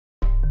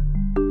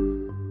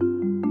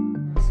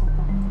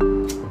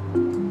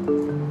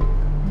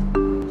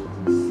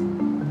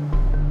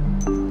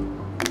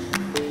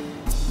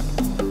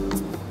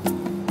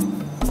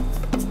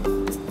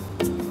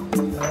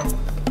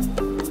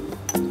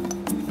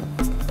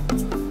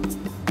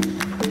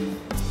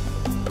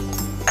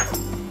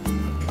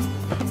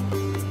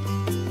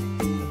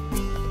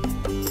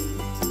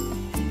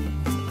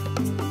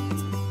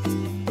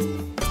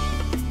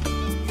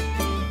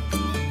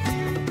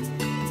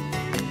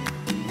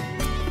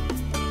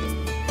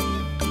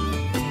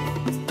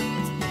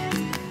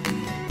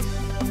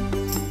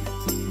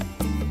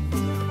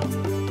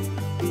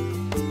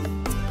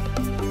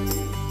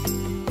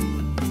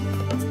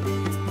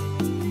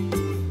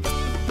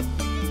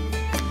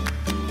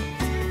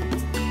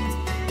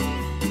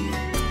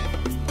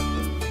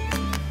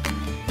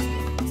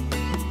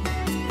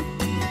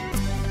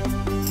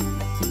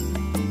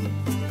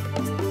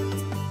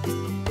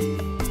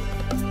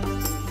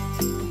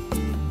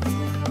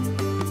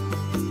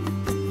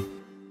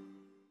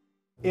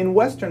In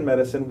Western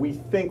medicine, we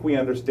think we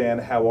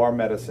understand how our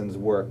medicines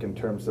work in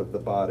terms of the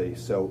body.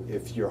 So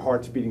if your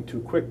heart's beating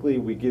too quickly,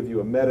 we give you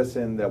a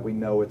medicine that we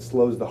know it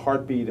slows the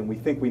heartbeat, and we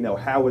think we know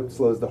how it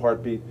slows the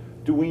heartbeat.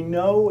 Do we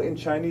know in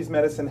Chinese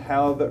medicine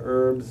how the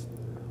herbs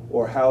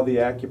or how the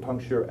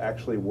acupuncture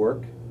actually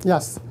work?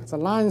 Yes, the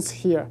lines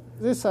here,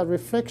 these are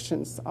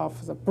reflections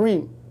of the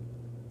brain,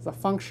 the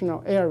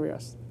functional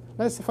areas.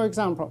 Let's say, for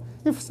example,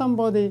 if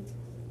somebody,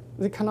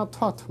 they cannot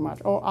talk too much,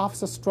 or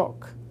after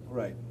stroke.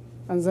 Right.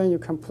 And then you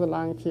can put a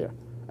line here.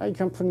 You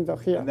can put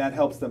it here. And that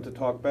helps them to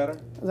talk better?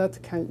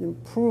 That can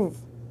improve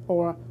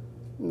or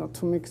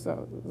to make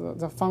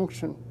the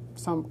function,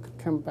 some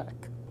come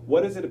back.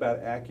 What is it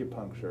about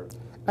acupuncture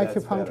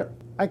that's better?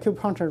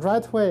 Acupuncture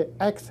right way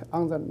acts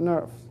on the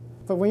nerve.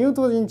 But when you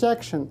do the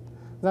injection,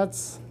 that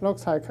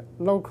looks like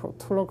local,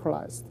 too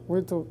localized.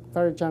 We do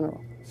very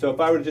general. So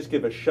if I were to just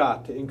give a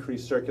shot to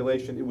increase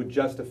circulation, it would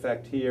just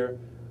affect here,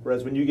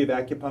 whereas when you give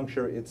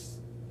acupuncture,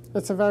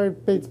 it's a very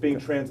big. It's being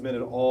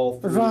transmitted all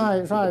through,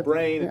 the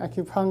brain. In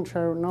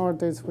acupuncture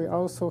nowadays, we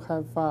also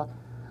have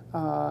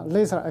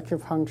laser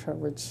acupuncture,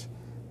 which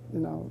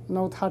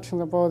no touching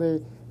the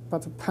body,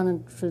 but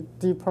penetrate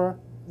deeper,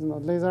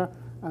 laser,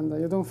 and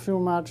you don't feel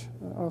much.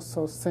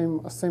 Also,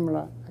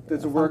 similar.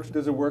 Does it work?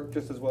 Does it work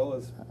just as well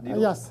as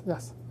needles?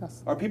 Yes.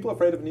 Are people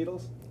afraid of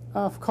needles?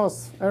 Of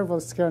course,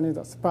 everybody's scared of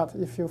needles. But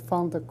if you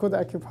found a good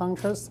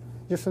acupuncturist,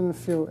 you shouldn't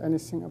feel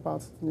anything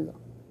about needle.